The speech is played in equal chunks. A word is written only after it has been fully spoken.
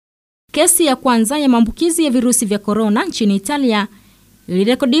Kesi ya kwanza ya maambukizi ya virusi vya corona nchini Italia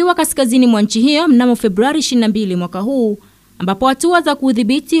ilirekodiwa kaskazini mwa nchi hiyo mnamo Februari 22 mwaka huu, ambapo hatua za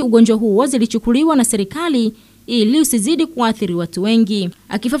kudhibiti ugonjwa huo zilichukuliwa na serikali ili usizidi kuathiri watu wengi.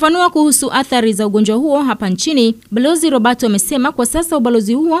 Akifafanua kuhusu athari za ugonjwa huo hapa nchini, Balozi Roberto amesema kwa sasa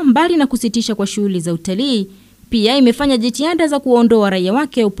ubalozi huo, mbali na kusitisha kwa shughuli za utalii, pia imefanya jitihada za kuondoa raia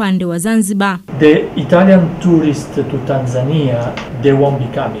wake upande wa Zanzibar. The Italian tourists to Tanzania, they won't be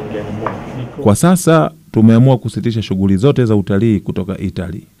coming anymore. Kwa sasa tumeamua kusitisha shughuli zote za utalii kutoka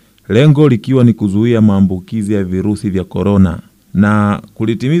Italy. Lengo likiwa ni kuzuia maambukizi ya virusi vya corona, na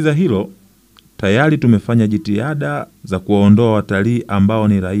kulitimiza hilo tayari tumefanya jitihada za kuondoa watalii ambao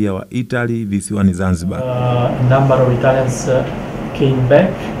ni raia wa Italy visiwani Zanzibar. Number of Italians came back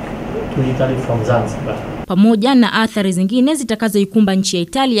to Italy from Zanzibar. Pamoja na athari zingine zitakazoikumba nchi ya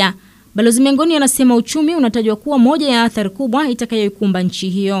Italia, Balozi Mengoni anasema uchumi unatajwa kuwa moja ya athari kubwa itakayoikumba nchi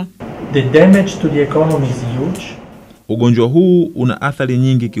hiyo. The damage to the economy is huge. Ugonjwa huu una athari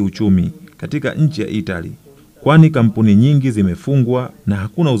nyingi kiuchumi katika nchi ya Italy, kwani kampuni nyingi zimefungwa na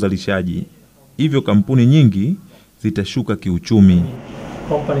hakuna uzalishaji. Hivyo kampuni nyingi zitashuka kiuchumi.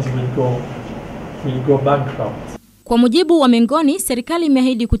 Companies will go bankrupt. Kwa mujibu wa Mengoni, serikali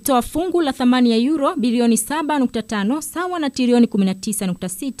imeahidi kutoa fungu la thamani ya euro bilioni 7.5 sawa na trilioni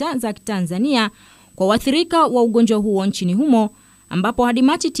 19.6 za Tanzania kwa waathirika wa ugonjwa huo nchini humo, ambapo hadi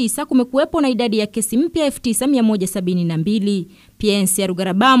Machi 9 kumekuwepo na idadi ya kesi mpya 9172. PNC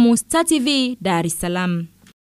Rugarabamu, Star TV, Dar es Salaam.